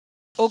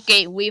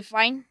Okay, we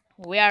fine.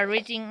 We are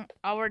reaching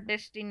our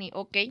destiny.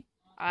 Okay.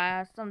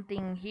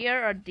 Something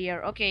here or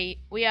there. Okay,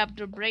 we have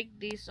to break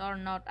this or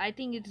not. I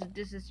think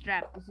this is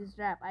trap. This is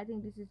trap. I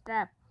think this is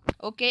trap.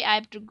 Okay, I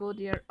have to go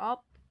there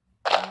up.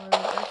 I will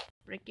just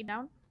break it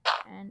down.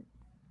 And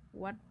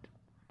what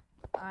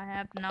I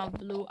have now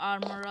blue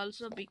armor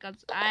also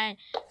because I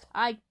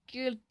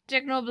killed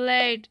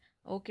Technoblade.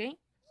 Okay,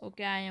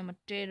 okay, I am a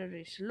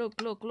terrorist.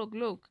 Look.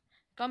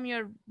 Come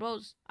here,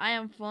 bros. I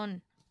am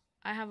fun.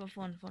 I have a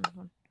fun.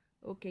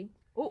 Okay.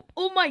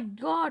 Oh my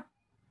God!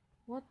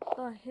 What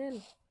the hell?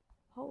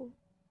 How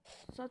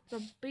such a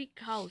big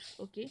house?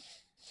 Okay,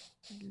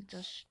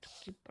 just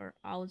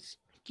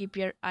keep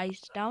your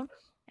eyes down,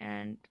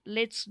 and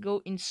let's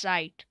go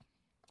inside.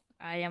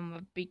 I am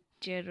a big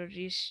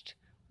terrorist.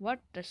 What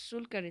the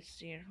Sulkar is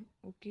here?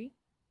 Okay.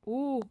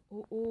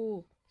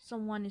 Oh,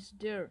 someone is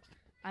there.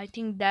 I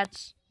think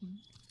that's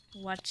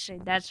what say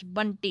that's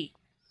Bunty.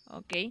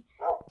 Okay.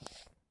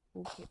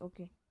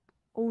 Okay.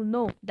 Oh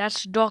no,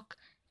 that's Doc.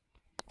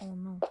 Oh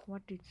no,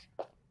 what is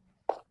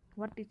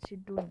he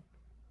doing?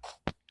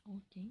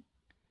 Okay.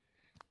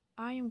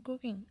 I am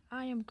cooking.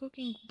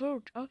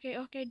 Bird.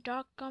 Okay,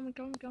 Doc, come.